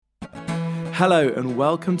Hello and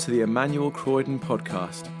welcome to the Emmanuel Croydon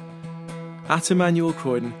podcast. At Emmanuel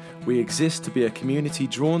Croydon, we exist to be a community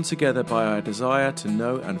drawn together by our desire to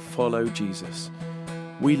know and follow Jesus.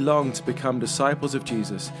 We long to become disciples of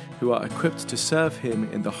Jesus who are equipped to serve him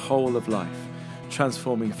in the whole of life,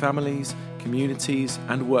 transforming families, communities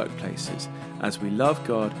and workplaces as we love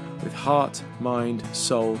God with heart, mind,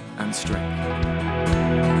 soul and strength.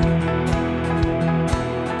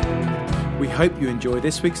 We hope you enjoy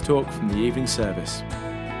this week's talk from the evening service.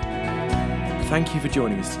 Thank you for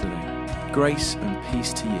joining us today. Grace and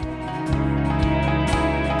peace to you.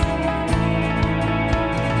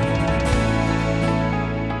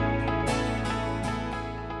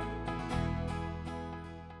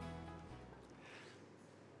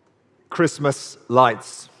 Christmas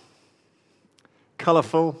lights.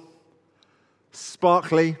 Colourful,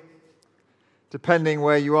 sparkly, depending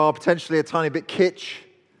where you are, potentially a tiny bit kitsch,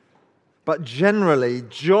 but generally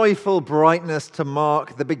joyful brightness to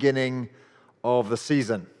mark the beginning of the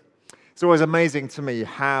season. It's always amazing to me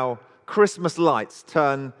how Christmas lights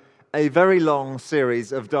turn a very long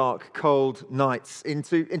series of dark, cold nights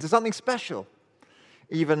into something special,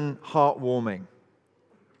 even heartwarming.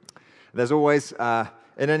 There's always,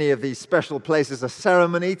 in any of these special places, a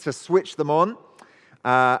ceremony to switch them on.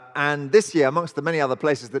 And this year, amongst the many other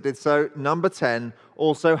places that did so, Number 10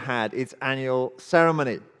 also had its annual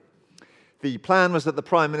ceremony. The plan was that the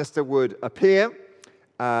Prime Minister would appear,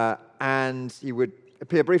 and he would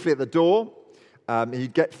appear briefly at the door.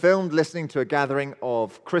 He'd get filmed listening to a gathering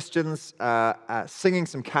of Christians singing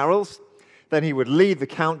some carols. Then he would lead the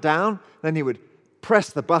countdown. Then he would press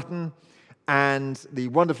the button, and the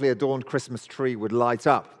wonderfully adorned Christmas tree would light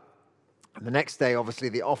up. And the next day, obviously,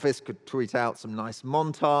 the office could tweet out some nice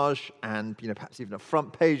montage, and perhaps even a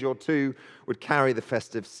front page or two would carry the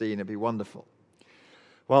festive scene. It'd be wonderful.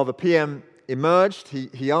 While the PM emerged,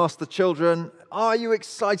 he asked the children, "Are you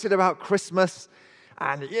excited about Christmas?"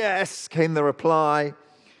 And yes, came the reply.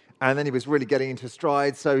 And then he was really getting into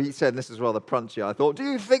stride, so he said, and this is rather punchy, I thought, "Do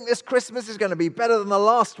you think this Christmas is going to be better than the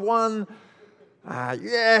last one?"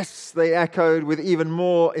 Yes, they echoed with even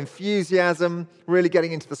more enthusiasm, really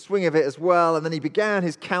getting into the swing of it as well. And then he began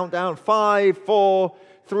his countdown, 5, 4,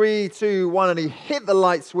 3, 2, 1, and he hit the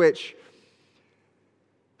light switch,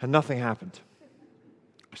 and nothing happened.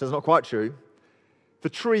 Which is not quite true. The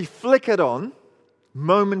tree flickered on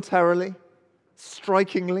momentarily,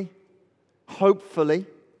 strikingly, hopefully,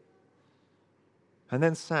 and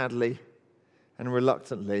then sadly and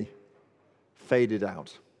reluctantly faded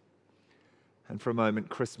out. And for a moment,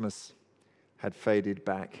 Christmas had faded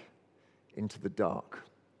back into the dark.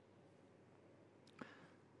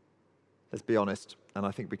 Let's be honest, and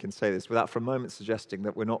I think we can say this without for a moment suggesting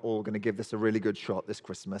that we're not all going to give this a really good shot this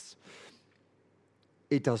Christmas.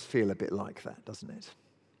 It does feel a bit like that, doesn't it?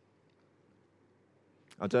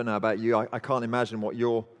 I don't know about you. I can't imagine what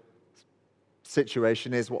your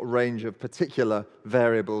situation is, what range of particular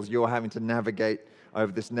variables you're having to navigate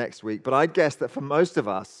over this next week. But I'd guess that for most of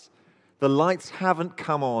us, the lights haven't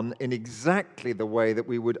come on in exactly the way that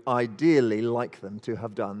we would ideally like them to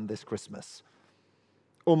have done this Christmas,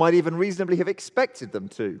 or might even reasonably have expected them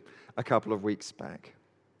to a couple of weeks back.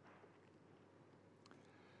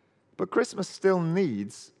 But Christmas still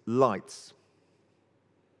needs lights.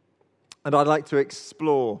 And I'd like to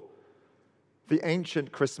explore the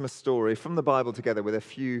ancient Christmas story from the Bible together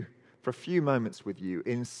for a few moments with you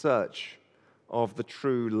in search of the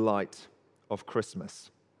true light of Christmas.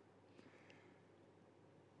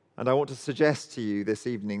 And I want to suggest to you this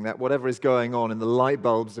evening that whatever is going on in the light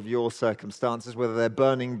bulbs of your circumstances, whether they're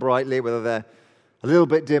burning brightly, whether they're a little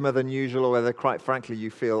bit dimmer than usual, or whether, quite frankly, you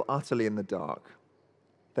feel utterly in the dark,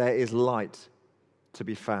 there is light to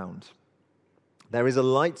be found. There is a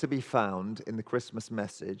light to be found in the Christmas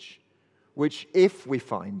message, which, if we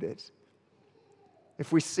find it,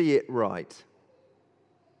 if we see it right,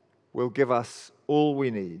 will give us all we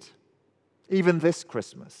need, even this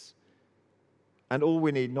Christmas, and all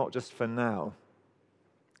we need not just for now,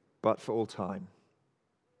 but for all time.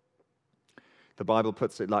 The Bible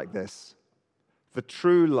puts it like this: the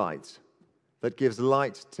true light that gives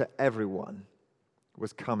light to everyone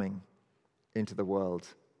was coming into the world.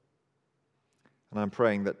 And I'm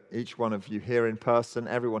praying that each one of you here in person,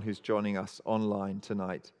 everyone who's joining us online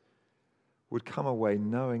tonight, would come away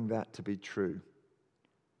knowing that to be true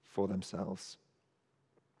for themselves.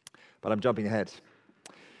 But I'm jumping ahead.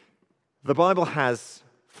 The Bible has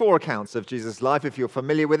 4 accounts of Jesus' life, if you're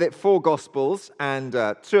familiar with it, 4 Gospels, and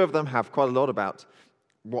 2 of them have quite a lot about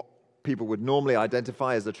what people would normally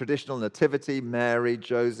identify as the traditional nativity: Mary,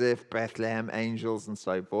 Joseph, Bethlehem, angels, and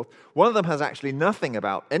so forth. One of them has actually nothing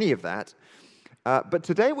about any of that, But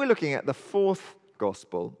today we're looking at the fourth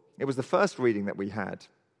gospel. It was the first reading that we had.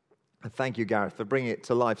 And thank you, Gareth, for bringing it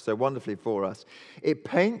to life so wonderfully for us. It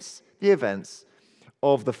paints the events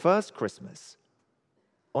of the first Christmas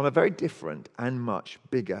on a very different and much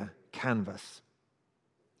bigger canvas.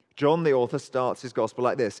 John, the author, starts his gospel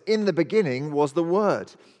like this. In the beginning was the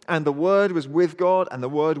Word, and the Word was with God, and the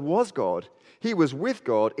Word was God. He was with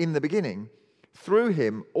God in the beginning. Through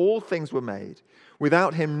him all things were made.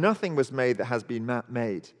 Without him nothing was made that has been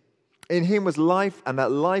made. In him was life, and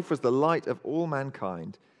that life was the light of all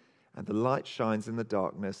mankind. And the light shines in the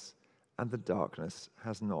darkness, and the darkness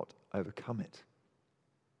has not overcome it.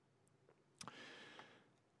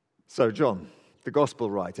 So John, the gospel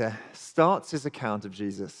writer, starts his account of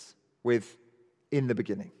Jesus with "in the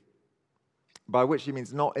beginning," by which he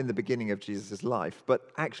means not in the beginning of Jesus' life, but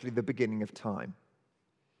actually the beginning of time.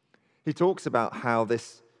 He talks about how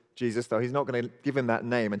this Jesus, though he's not going to give him that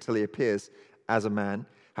name until he appears as a man,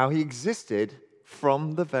 how he existed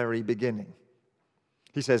from the very beginning.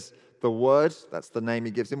 He says the Word, that's the name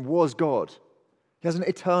he gives him, was God. He has an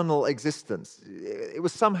eternal existence. It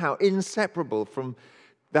was somehow inseparable from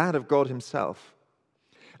that of God himself.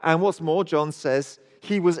 And what's more, John says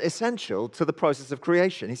he was essential to the process of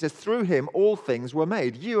creation. He says through him all things were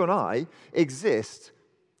made. You and I exist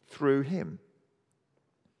through him.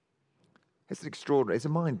 It's extraordinary. It's a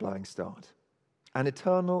mind-blowing start. An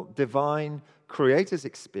eternal, divine, creator's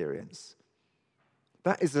experience.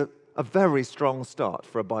 That is a very strong start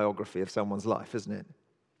for a biography of someone's life, isn't it?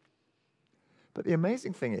 But the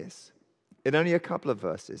amazing thing is, in only a couple of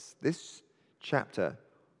verses, this chapter,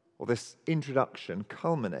 or this introduction,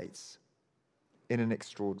 culminates in an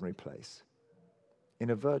extraordinary place, in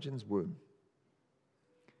a virgin's womb.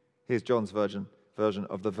 Here's John's version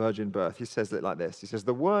of the virgin birth. He says it like this. He says,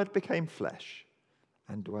 the Word became flesh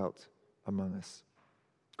and dwelt among us.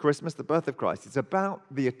 Christmas, the birth of Christ, it's about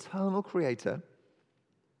the eternal creator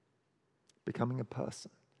becoming a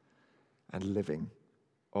person and living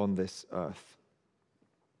on this earth.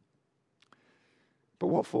 But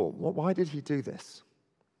what for? Why did he do this?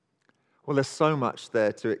 Well, there's so much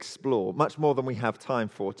there to explore, much more than we have time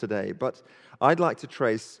for today. But I'd like to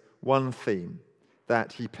trace one theme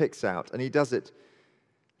that he picks out, and he does it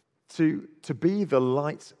to be the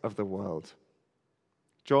light of the world.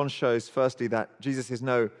 John shows, firstly, that Jesus is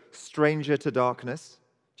no stranger to darkness.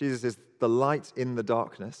 Jesus is the light in the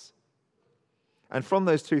darkness. And from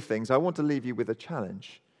those two things, I want to leave you with a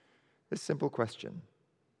challenge. This simple question: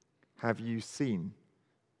 have you seen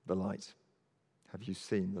the light? Have you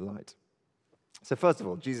seen the light? So first of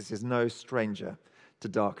all, Jesus is no stranger to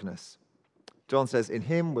darkness. John says, in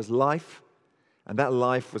him was life, and that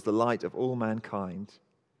life was the light of all mankind,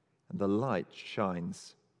 and the light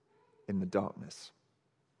shines in the darkness.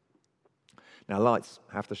 Now, lights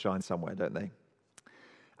have to shine somewhere, don't they?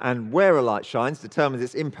 And where a light shines determines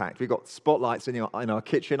its impact. We've got spotlights in our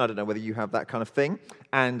kitchen. I don't know whether you have that kind of thing.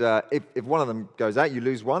 And if one of them goes out, you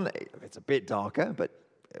lose one. It's a bit darker, but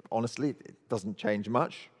honestly, it doesn't change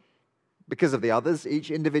much. Because of the others, each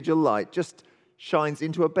individual light just shines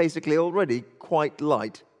into a basically already quite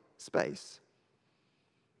light space.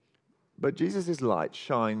 But Jesus' light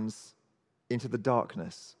shines into the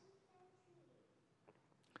darkness.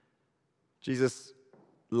 Jesus'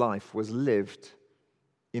 life was lived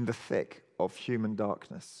in the thick of human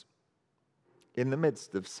darkness, in the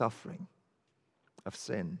midst of suffering, of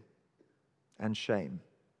sin, and shame.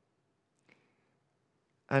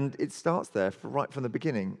 And it starts there right from the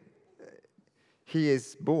beginning. He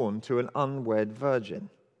is born to an unwed virgin.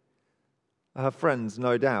 Her friends,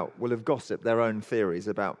 no doubt, will have gossiped their own theories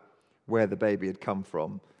about where the baby had come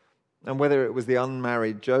from. And whether it was the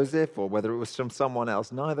unmarried Joseph or whether it was from someone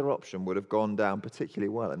else, neither option would have gone down particularly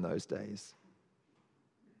well in those days.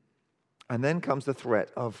 And then comes the threat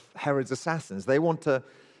of Herod's assassins. They want to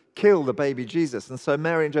kill the baby Jesus, and so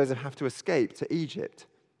Mary and Joseph have to escape to Egypt.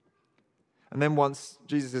 And then once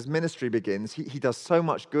Jesus' ministry begins, he does so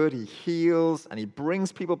much good. He heals and he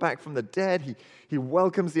brings people back from the dead. He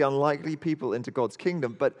welcomes the unlikely people into God's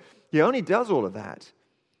kingdom. But he only does all of that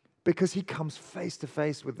because he comes face to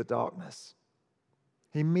face with the darkness.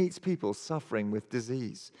 He meets people suffering with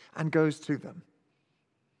disease and goes to them.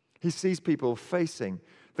 He sees people facing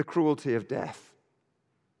the cruelty of death.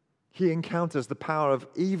 He encounters the power of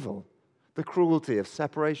evil, the cruelty of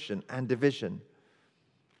separation and division.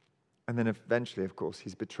 And then eventually, of course,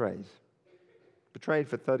 he's betrayed. Betrayed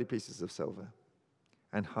for 30 pieces of silver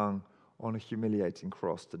and hung on a humiliating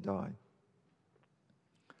cross to die.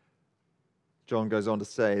 John goes on to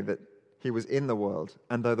say that he was in the world,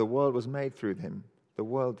 and though the world was made through him, the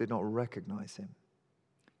world did not recognize him.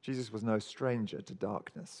 Jesus was no stranger to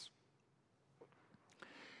darkness.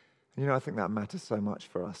 I think that matters so much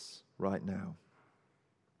for us right now.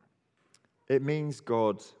 It means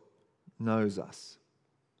God knows us.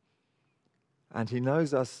 And he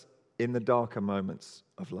knows us in the darker moments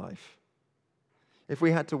of life. If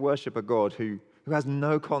we had to worship a God who has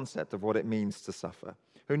no concept of what it means to suffer,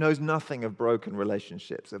 who knows nothing of broken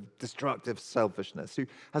relationships, of destructive selfishness, who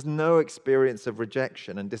has no experience of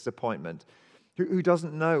rejection and disappointment, who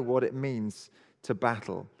doesn't know what it means to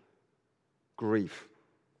battle grief,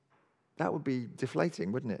 that would be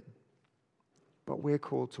deflating, wouldn't it? But we're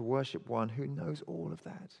called to worship one who knows all of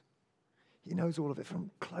that. He knows all of it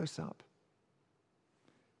from close up.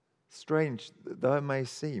 Strange though it may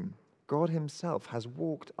seem, God himself has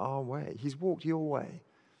walked our way. He's walked your way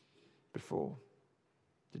before.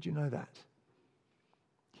 Did you know that?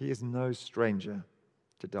 He is no stranger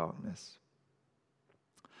to darkness.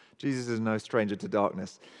 Jesus is no stranger to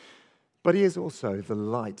darkness, but he is also the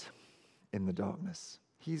light in the darkness.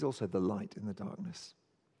 He's also the light in the darkness.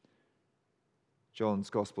 John's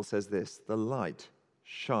gospel says this: the light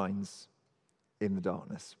shines in the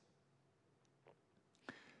darkness.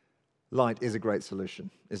 Light is a great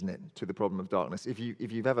solution, isn't it, to the problem of darkness. If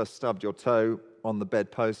you've ever stubbed your toe on the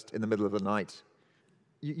bedpost in the middle of the night,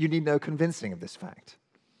 you need no convincing of this fact.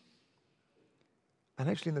 And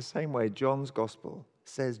actually, in the same way, John's gospel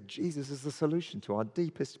says Jesus is the solution to our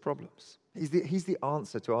deepest problems. He's the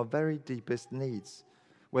answer to our very deepest needs,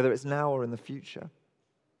 whether it's now or in the future.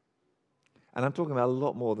 And I'm talking about a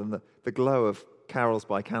lot more than the glow of carols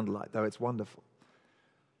by candlelight, though it's wonderful.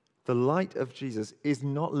 The light of Jesus is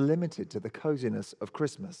not limited to the coziness of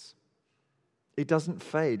Christmas. It doesn't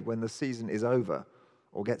fade when the season is over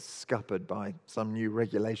or gets scuppered by some new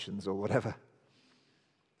regulations or whatever.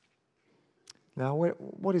 Now,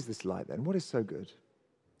 what is this light then? What is so good?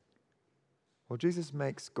 Well, Jesus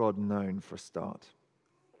makes God known for a start.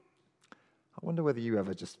 I wonder whether you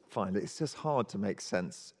ever just find it's just hard to make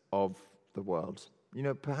sense of the world.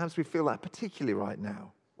 Perhaps we feel that particularly right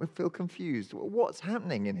now. We feel confused. What's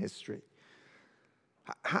happening in history?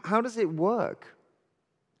 How does it work?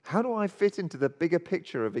 How do I fit into the bigger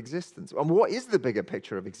picture of existence? And what is the bigger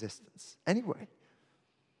picture of existence anyway?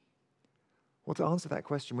 Well, to answer that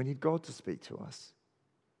question, we need God to speak to us.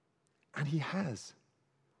 And he has.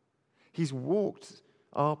 He's walked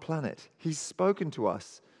our planet. He's spoken to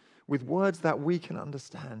us with words that we can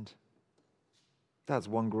understand. That's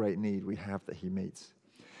one great need we have that he meets.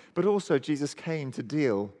 But also, Jesus came to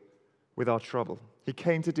deal with our trouble. He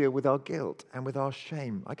came to deal with our guilt and with our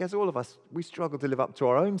shame. I guess all of us, we struggle to live up to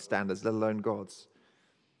our own standards, let alone God's.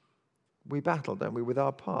 We battle, don't we, with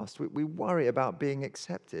our past. We worry about being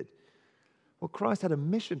accepted. Well, Christ had a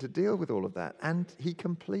mission to deal with all of that, and he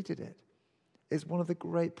completed it. It's one of the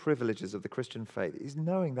great privileges of the Christian faith, is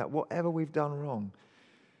knowing that whatever we've done wrong,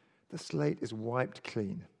 the slate is wiped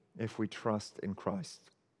clean if we trust in Christ.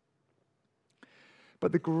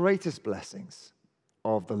 But the greatest blessings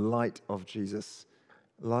of the light of Jesus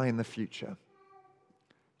lie in the future.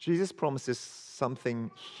 Jesus promises something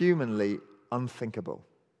humanly unthinkable.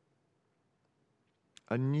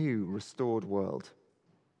 A new, restored world.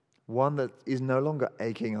 One that is no longer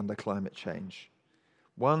aching under climate change.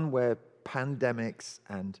 One where pandemics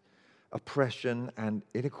and oppression and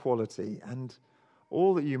inequality and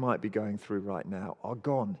all that you might be going through right now are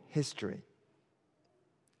gone, history.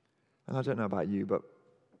 And I don't know about you, but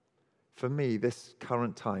for me, this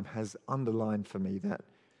current time has underlined for me that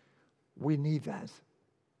we need that.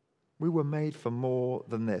 We were made for more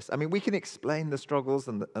than this. I mean, we can explain the struggles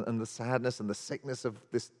and the sadness and the sickness of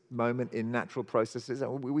this moment in natural processes.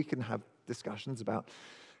 We can have discussions about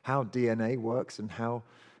how DNA works and how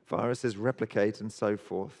viruses replicate and so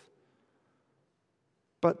forth.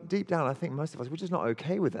 But deep down, I think most of us, we're just not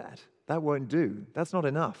okay with that. That won't do. That's not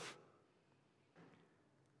enough.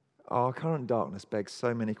 Our current darkness begs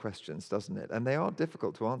so many questions, doesn't it? And they are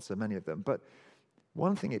difficult to answer, many of them. But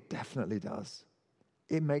one thing it definitely does,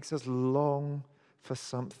 it makes us long for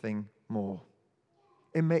something more.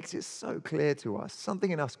 It makes it so clear to us.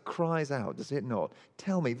 Something in us cries out, does it not?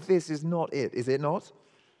 Tell me, this is not it, is it not?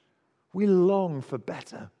 We long for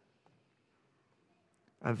better.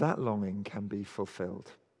 And that longing can be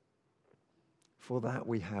fulfilled. For that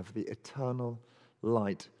we have the eternal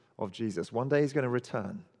light of Jesus. One day he's going to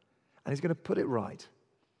return. And he's going to put it right.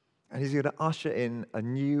 And he's going to usher in a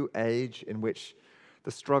new age in which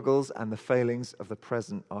the struggles and the failings of the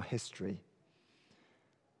present are history.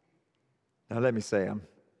 Now, let me say, I'm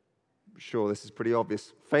sure this is pretty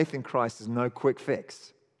obvious. Faith in Christ is no quick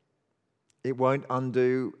fix. It won't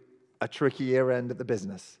undo a tricky year end at the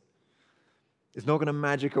business. It's not going to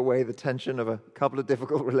magic away the tension of a couple of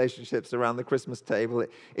difficult relationships around the Christmas table.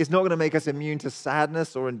 It's not going to make us immune to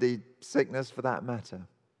sadness or indeed sickness for that matter.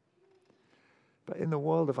 But in the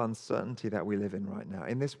world of uncertainty that we live in right now,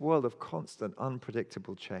 in this world of constant,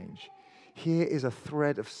 unpredictable change, here is a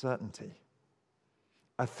thread of certainty,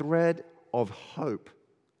 a thread of hope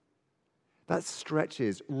that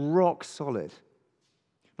stretches rock solid,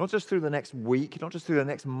 not just through the next week, not just through the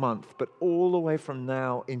next month, but all the way from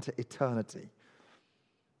now into eternity.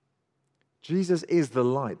 Jesus is the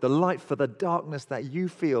light for the darkness that you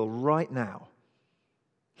feel right now.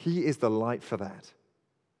 He is the light for that.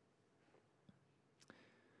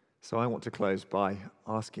 So I want to close by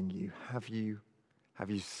asking you, have you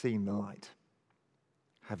seen the light?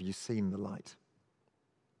 Have you seen the light?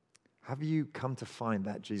 Have you come to find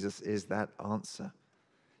that Jesus is that answer?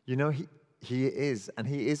 You know, he is, and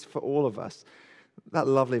he is for all of us. That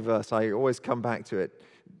lovely verse, I always come back to it.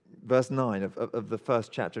 Verse 9 of the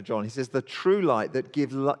first chapter of John, he says, the true light that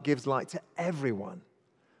gives light to everyone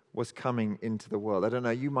was coming into the world. I don't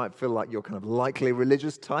know, you might feel like you're kind of likely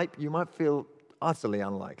religious type. You might feel utterly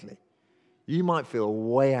unlikely. You might feel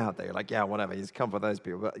way out there. You're like, yeah, whatever, he's come for those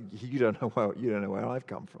people. But you don't know where I've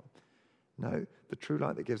come from. No, the true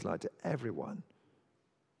light that gives light to everyone.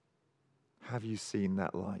 Have you seen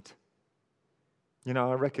that light? You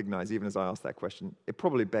know, I recognize, even as I ask that question, it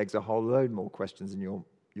probably begs a whole load more questions in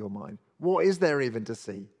your mind. What is there even to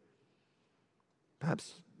see?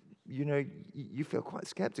 Perhaps, you know, you feel quite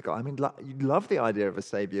skeptical. I mean, you love the idea of a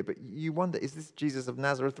savior, but you wonder, is this Jesus of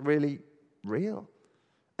Nazareth really real?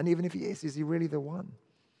 And even if he is he really the one?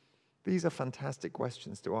 These are fantastic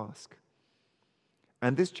questions to ask.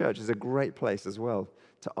 And this church is a great place as well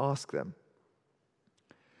to ask them.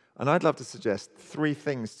 And I'd love to suggest 3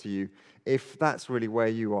 things to you if that's really where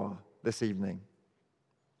you are this evening.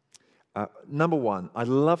 Number 1, I'd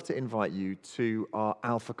love to invite you to our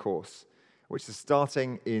Alpha course, which is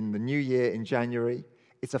starting in the new year in January.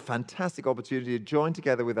 It's a fantastic opportunity to join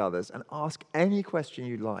together with others and ask any question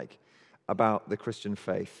you'd like about the Christian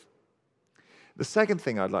faith. The second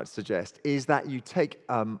thing I'd like to suggest is that you take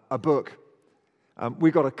a book.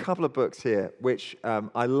 We've got a couple of books here, which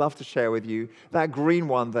I love to share with you. That green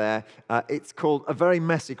one there, it's called A Very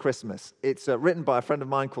Messy Christmas. It's written by a friend of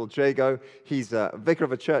mine called Jago. He's a vicar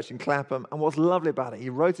of a church in Clapham. And what's lovely about it, he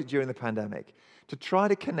wrote it during the pandemic to try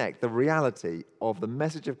to connect the reality of the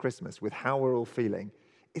message of Christmas with how we're all feeling.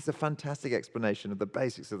 It's a fantastic explanation of the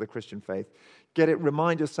basics of the Christian faith. Get it,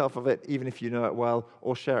 remind yourself of it, even if you know it well,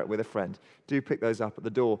 or share it with a friend. Do pick those up at the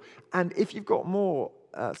door. And if you've got more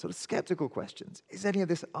sort of skeptical questions, is any of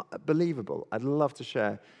this believable? I'd love to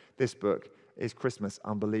share this book, Is Christmas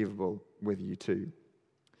Unbelievable, with you too.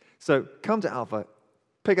 So come to Alpha,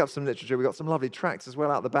 pick up some literature. We've got some lovely tracts as well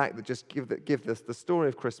out the back that just give us the story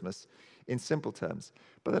of Christmas in simple terms.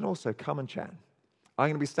 But then also come and chat. I'm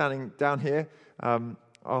going to be standing down here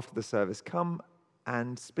after the service. Come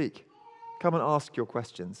and speak. Come and ask your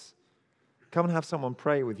questions. Come and have someone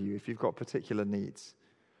pray with you if you've got particular needs.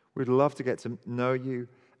 We'd love to get to know you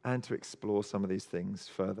and to explore some of these things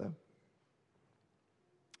further.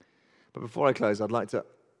 But before I close, I'd like to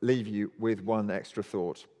leave you with one extra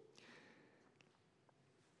thought.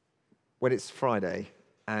 When it's Friday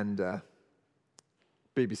and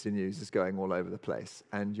BBC News is going all over the place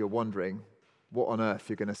and you're wondering what on earth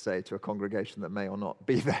you're going to say to a congregation that may or not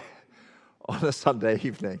be there on a Sunday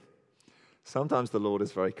evening, sometimes the Lord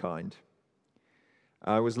is very kind.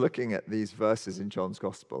 I was looking at these verses in John's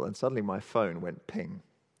Gospel, and suddenly my phone went ping.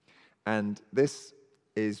 And this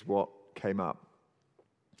is what came up.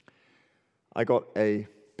 I got a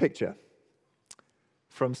picture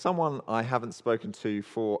from someone I haven't spoken to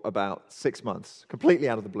for about 6 months, completely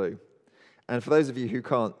out of the blue. And for those of you who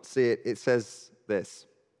can't see it, it says this: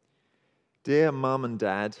 Dear Mum and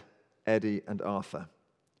Dad, Eddie and Arthur,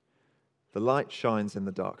 the light shines in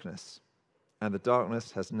the darkness, and the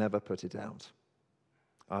darkness has never put it out.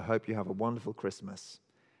 I hope you have a wonderful Christmas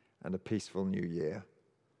and a peaceful New Year.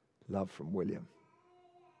 Love from William.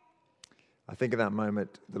 I think at that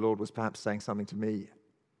moment, the Lord was perhaps saying something to me,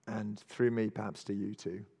 and through me, perhaps to you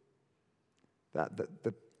too. That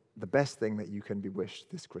the best thing that you can be wished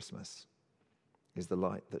this Christmas is the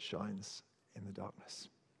light that shines in the darkness.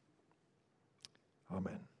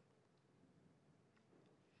 Amen.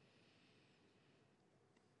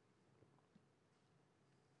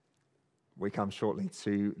 We come shortly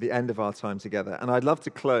to the end of our time together. And I'd love to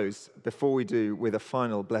close, before we do, with a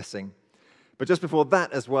final blessing. But just before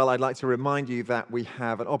that as well, I'd like to remind you that we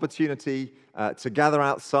have an opportunity to gather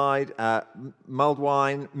outside, mulled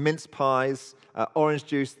wine, mince pies, orange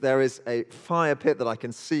juice. There is a fire pit that I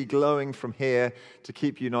can see glowing from here to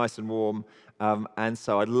keep you nice and warm. And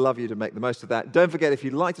so I'd love you to make the most of that. Don't forget, if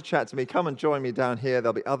you'd like to chat to me, come and join me down here.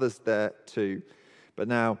 There'll be others there too. But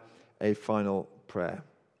now, a final prayer.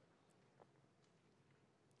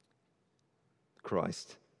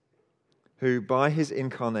 Christ, who by his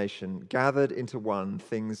incarnation gathered into one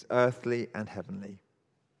things earthly and heavenly,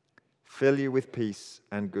 fill you with peace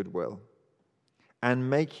and goodwill, and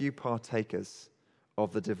make you partakers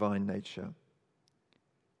of the divine nature.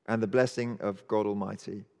 And the blessing of God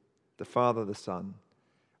Almighty, the Father, the Son,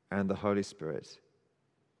 and the Holy Spirit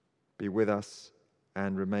be with us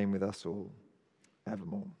and remain with us all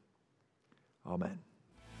evermore. Amen.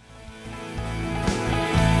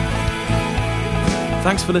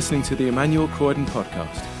 Thanks for listening to the Emmanuel Croydon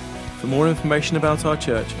podcast. For more information about our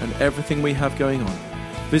church and everything we have going on,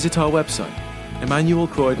 visit our website,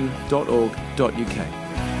 emmanuelcroydon.org.uk.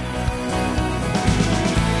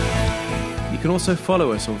 You can also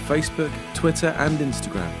follow us on Facebook, Twitter, and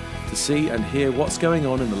Instagram to see and hear what's going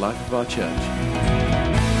on in the life of our church.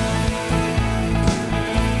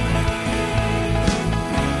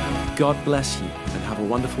 God bless you and have a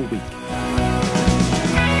wonderful week.